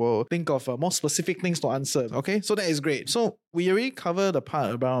there we will think of more specific things to answer. Okay, so that is great. So we already covered the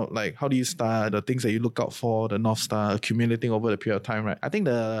part about like how do you start, the things that you look out for, the North Star accumulating over the period of time, right? I think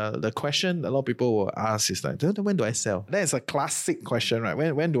the question a lot of people will ask is like, when do I sell? That is a classic question, right?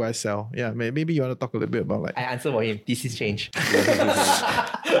 When do I sell? Yeah, maybe you want to talk a little bit about like... I answer for him. This is change.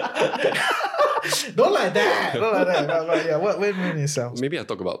 Don't like that. But yeah, when you sell? Maybe I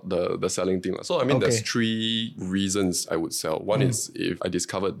talk about the selling thing. So I mean, there's three reasons I would sell. One is if I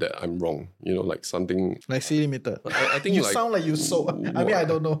discovered that I'm wrong, like something... Like C Limited. I think you sound like you sold. I mean, I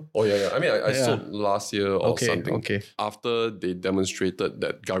don't know. Oh yeah. I mean, I sold last year or something. Okay. After they demonstrated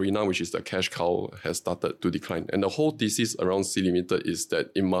that Garena, which is the cash cow, has started to decline. And the whole thesis around C Limited is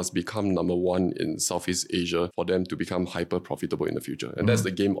that it must become number one in Southeast Asia for them to become hyper profitable in the future. And that's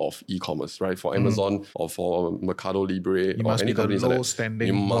the game of e-commerce, right? For Amazon or for Mercado Libre or must any be the companies like that, low-standing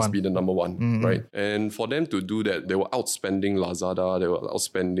you must one. be the number one, right? And for them to do that, they were outspending Lazada, they were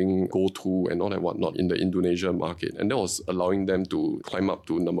outspending GoTo and all that whatnot in the Indonesia market. And that was allowing them to climb up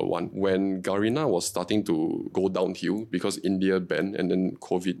to number one. When Garena was starting to go downhill because India banned and then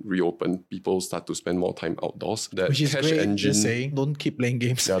COVID reopened, people start to spend more time outdoors. That Which is cash great, engine, just saying, don't keep playing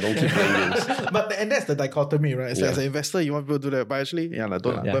games. yeah, don't keep playing games. And that's the dichotomy, right? It's like, Yeah. as an investor, you want people to do that, but actually,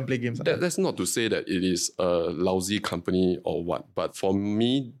 don't play games. That's not to say that it is a lousy company or what, but for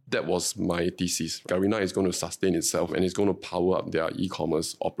me, that was my thesis. Garena is going to sustain itself and it's going to power up their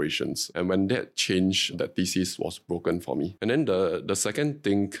e-commerce operations. And when that changed, that thesis was broken for me. And then the second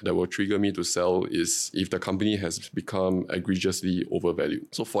thing that will trigger me to sell is if the company has become egregiously overvalued.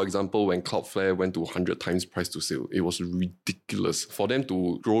 So for example, when Cloudflare went to 100 times price to sale, it was ridiculous. For them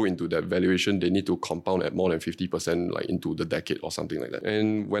to grow into that valuation, they need to compound at more than 50% like into the decade or something like that.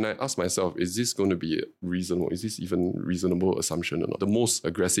 And when I ask myself, is this going to be reasonable? Is this even reasonable assumption or not? The most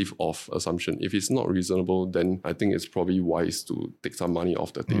aggressive of assumption. If it's not reasonable, then I think it's probably wise to take some money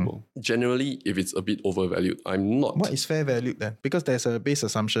off the table. Generally, if it's a bit overvalued, I'm not. What is fair value then? Because there's a base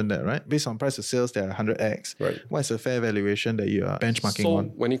assumption there, right? Based on price to sales, there are 100x. Right. What is a fair valuation that you are benchmarking So on?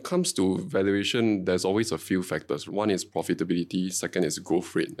 when it comes to valuation, there's always a few factors. One is profitability, second is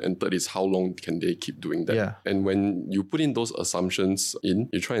growth rate, and third is how long can they keep doing that. Yeah. And when you put in those assumptions in,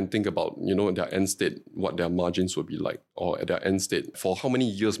 you try and think about, their end state, what their margins will be like, or at their end state, for how many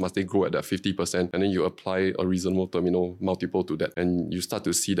years must they grow at that 50%, and then you apply a reasonable terminal multiple to that, and you start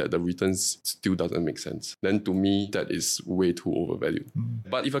to see that the returns still doesn't make sense. Then to me, that is way too overvalued.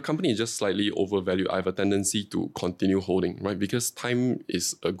 But if a company is just slightly overvalued, I have a tendency to continue holding, right? Because time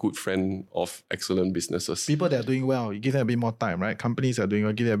is a good friend of excellent businesses. People that are doing well, you give them a bit more time, right? Companies that are doing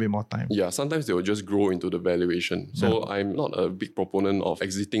well, give them a bit more time. Yeah, sometimes they will just grow into the valuation. So I'm not a big proponent of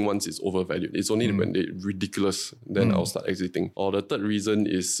exiting once it's overvalued. It's only when they're ridiculous, then I'll start exiting. Or the third reason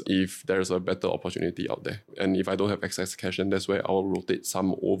is if there's a better opportunity out there. And if I don't have excess cash, then that's where I'll rotate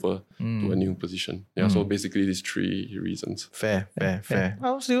some over to a new position. Yeah, so basically these three reasons. Fair.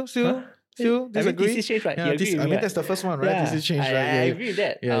 Oh, still I mean, disagree. thesis change, right? Yeah, You agree with me, right? that's the first one, right? Yeah, Thesis change, right? I agree with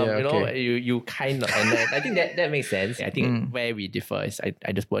that. Okay. You kind of, and then I think that makes sense. I think where we differ is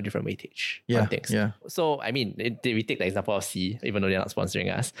I just put a different weightage on things. Yeah. So, I mean, we take the example of C, even though they're not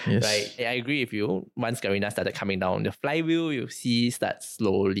sponsoring us, Yes. right? I agree with you. Once Garena started coming down, the flywheel, you see, starts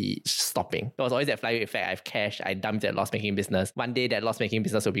slowly stopping. There was always that flywheel effect. I have cash, I dumped that loss-making business. One day, that loss-making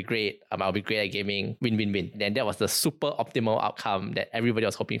business will be great. I'll be great at gaming. Win-win-win. Then that was the super optimal outcome that everybody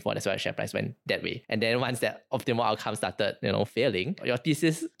was hoping for. That's why the share price went that way. And then once that optimal outcome started, failing, your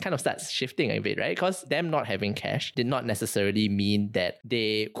thesis kind of starts shifting a bit, right? Because them not having cash did not necessarily mean that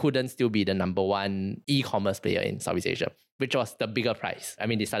they couldn't still be the number one e-commerce player in Southeast Asia, which was the bigger price. I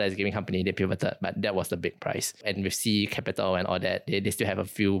mean, they started as a gaming company, they pivoted, but that was the big price. And with C Capital and all that, they still have a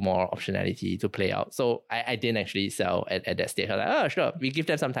few more optionality to play out. So I didn't actually sell at that stage. I was like, oh, sure, we give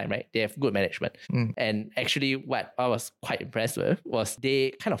them some time, right? They have good management. And actually what I was quite impressed with was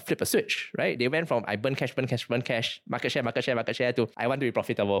they kind of flip a switch, right? They went from I burn cash, market share to I want to be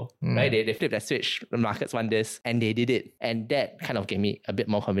profitable, right? They flipped that switch. The markets want this and they did it. And that kind of gave me a bit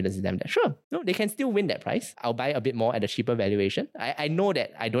more confidence in them that sure, no, they can still win that price. I'll buy a bit more at a cheaper valuation. I know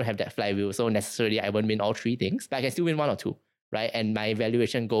that I don't have that flywheel, so necessarily I won't win all three things, but I can still win one or two. Right, and my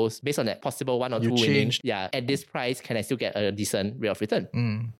valuation goes based on that possible one or two winning. Yeah, at this price, can I still get a decent rate of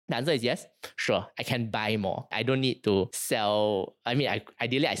return? The answer is yes. Sure, I can buy more. I don't need to sell. I mean,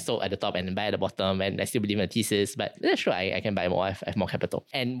 ideally I sold at the top and buy at the bottom, and I still believe in the thesis. But yeah, sure, I can buy more. I have more capital.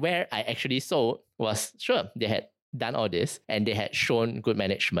 And where I actually sold was sure they had done all this and they had shown good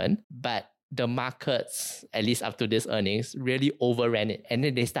management, but the markets, at least up to this earnings, really overran it. And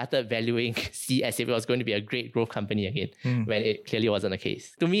then they started valuing C as if it was going to be a great growth company again, when it clearly wasn't the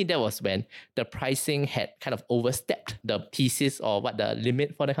case. To me, that was when the pricing had kind of overstepped the thesis or what the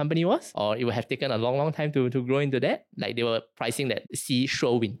limit for the company was, or it would have taken a long time to grow into that. Like they were pricing that C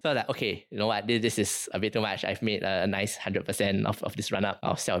sure win. So I was like, okay, you know what, this is a bit too much. I've made a nice 100% of this run up.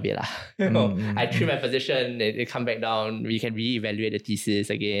 I'll sell a bit lah. I trim my position, it come back down, we can reevaluate the thesis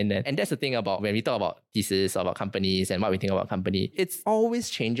again. And that's the thing about when we talk about thesis or about companies and what we think about company, it's always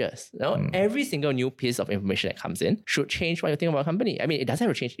changes. Every single new piece of information that comes in should change what you think about a company. I mean, it doesn't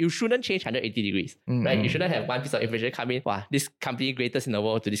have to change. You shouldn't change 180 degrees, right? You shouldn't have one piece of information come in, wow, this company greatest in the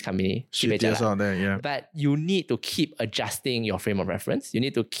world to this company. Out there, yeah. But you need to keep adjusting your frame of reference. You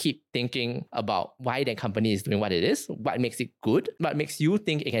need to keep thinking about why that company is doing what it is, what makes it good, what makes you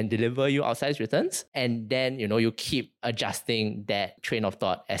think it can deliver you outsized returns. And then, you keep adjusting that train of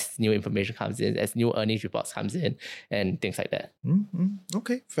thought as new information information comes in, as new earnings reports comes in, and things like that.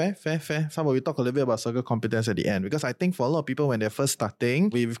 Okay, fair. How about we talk a little bit about circle of competence at the end? Because I think for a lot of people when they're first starting,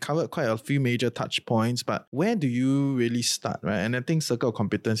 we've covered quite a few major touch points, but where do you really start, right? And I think circle of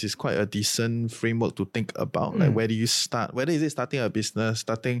competence is quite a decent framework to think about. Like, where do you start? Whether is it starting a business,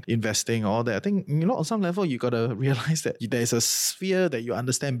 starting investing, all that. I think, on some level, you got to realize that there's a sphere that you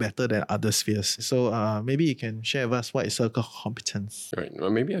understand better than other spheres. So maybe you can share with us what is circle of competence. Right. Well,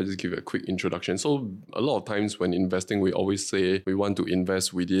 maybe I'll just give a quick introduction. So a lot of times when investing, we always say we want to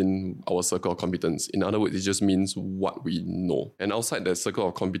invest within our circle of competence. In other words, it just means what we know. And outside that circle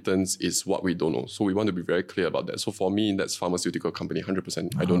of competence is what we don't know. So we want to be very clear about that. So for me, that's pharmaceutical company,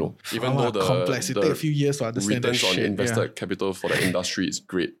 100%. I don't know. Even though the complexity take a few years to understand returns on invested capital for the industry is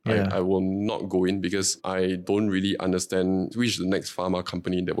great. I will not go in because I don't really understand which is the next pharma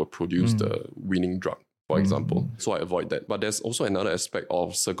company that will produce the winning drug, for example. So I avoid that. But there's also another aspect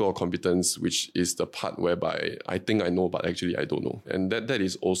of circle of competence, which is the part whereby I think I know, but actually I don't know. And that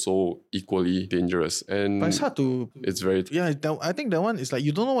is also equally dangerous. And but it's hard to... It's very... Yeah, I think that one is like,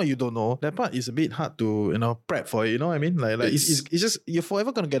 you don't know what you don't know. That part is a bit hard to, prep for it, you know what I mean? Like it's just, you're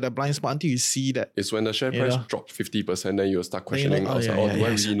forever going to get that blind spot until you see that. It's when the share price drops 50%, then you'll start questioning, do I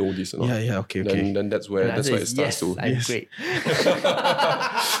really know this or not? Okay. Then that's where it starts to... I'm great.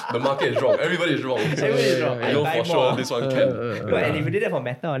 The market is wrong. Everybody is wrong. I know for sure this one can. And if you did that for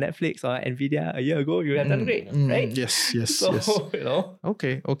Meta or Netflix or Nvidia a year ago, you would have done great, right? Yes. So,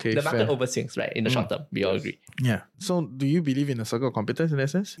 Okay. The market overswings, right? In the short term, we all agree. Yeah. So do you believe in a circle of competence in that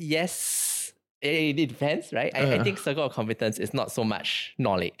sense? Yes. It depends, right? I think circle of competence is not so much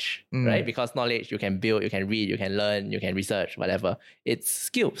knowledge, right? Because knowledge you can build, you can read, you can learn, you can research, whatever. It's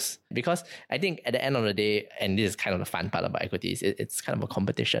skills. Because I think at the end of the day, and this is kind of the fun part about equities, it's kind of a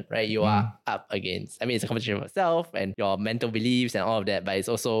competition, right? You are up against, it's a competition with yourself and your mental beliefs and all of that, but it's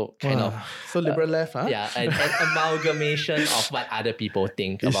also kind of... So liberal left, huh? Yeah, an amalgamation of what other people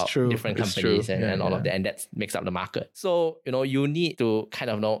think about different companies and all of that, and that makes up the market. So, you need to kind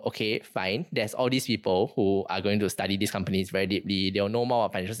of know, okay, fine, there's all these people who are going to study these companies very deeply. They'll know more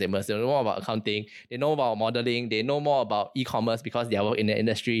about financial statements, they'll know more about accounting, they know about modeling, they know more about e-commerce because they are in the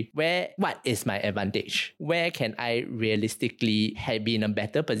industry. What is my advantage? Where can I realistically be in a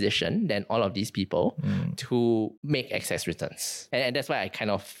better position than all of these people to make excess returns? And that's why I kind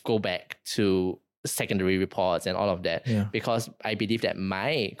of go back to secondary reports and all of that, because I believe that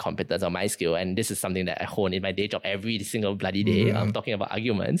my competence or my skill, and this is something that I hone in my day job every single bloody day, I'm talking about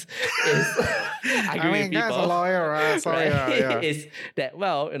arguments, is arguing with people. That's a lawyer, right? Sorry, right? Is that,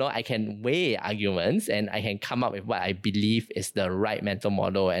 I can weigh arguments and I can come up with what I believe is the right mental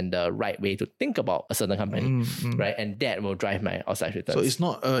model and the right way to think about a certain company, right? And that will drive my outside returns. So it's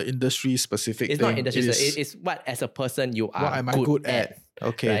not industry specific. It's not industry specific. It's what as a person you are what am I good at.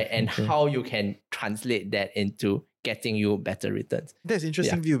 Okay. Right? And how you can translate that into getting you better returns. That's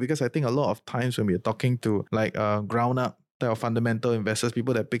interesting view, because I think a lot of times when we're talking to like ground up type of fundamental investors,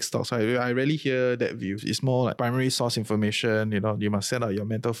 people that pick stocks, I rarely hear that view. It's more like primary source information, you must set out your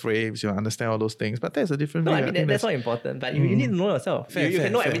mental frames, you understand all those things. But that's a different view. I mean, that's not important, but you need to know yourself. You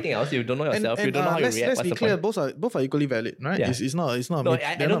can know everything else, you don't know yourself, you don't know how you react. Let's be clear, both are equally valid, right? Yeah. It's not no,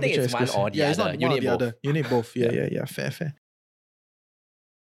 I don't think it's one or the other. It's not you one need or the both. other. You need both. Yeah. Fair.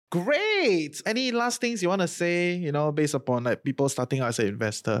 Great. Any last things you want to say, based upon like people starting out as an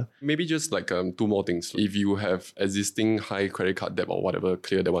investor? Maybe just like two more things. If you have existing high credit card debt or whatever,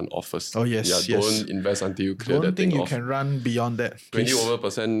 clear that one off first. Oh yes. Don't invest until you clear that thing off. Don't think you can run beyond that.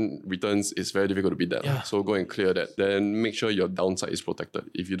 20% returns is very difficult to beat that. Yeah. So go and clear that. Then make sure your downside is protected.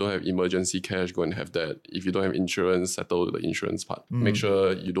 If you don't have emergency cash, go and have that. If you don't have insurance, settle the insurance part. Make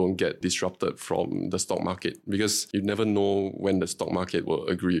sure you don't get disrupted from the stock market, because you never know when the stock market will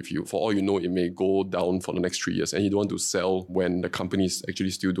agree with you. For all you know, it may go down for the next 3 years and you don't want to sell when the company is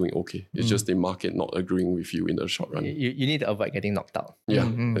actually still doing okay. It's just the market not agreeing with you in the short run. You need to avoid getting knocked out. Yeah,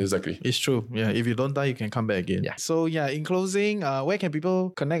 exactly. It's true. Yeah, if you don't die, you can come back again. Yeah. So in closing, where can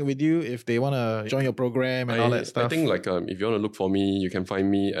people connect with you if they want to join your program and all that stuff? I think if you want to look for me, you can find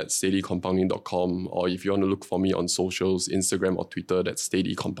me at steadycompounding.com, or if you want to look for me on socials, Instagram or Twitter, that's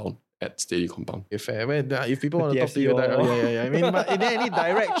steadycompound. At Steady Compound. If people want to talk to you, I mean, but is there any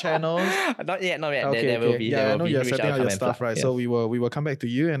direct channels? Not yet. Okay, there will be. Yeah, I know you're Reach setting out, out your come and stuff, plug. right? Yeah. So we will come back to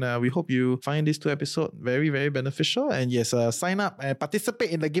you, and we hope you find these 2 episodes very, very beneficial. And yes, sign up and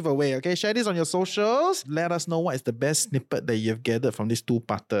participate in the giveaway. Okay, share this on your socials. Let us know what is the best snippet that you've gathered from this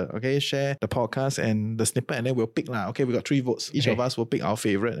 2-parter. Okay, share the podcast and the snippet, and then we'll pick lah. Okay, we got 3 votes. Each of us will pick our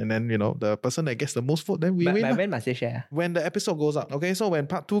favorite, and then the person that gets the most vote, then we win. But when must they share? When the episode goes up. Okay, so when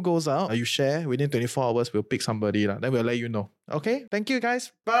part 2 goes up, out, you share within 24 hours, we'll pick somebody. Then we'll let you know. Okay? Thank you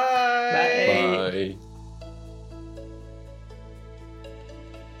guys. Bye. Bye. Bye.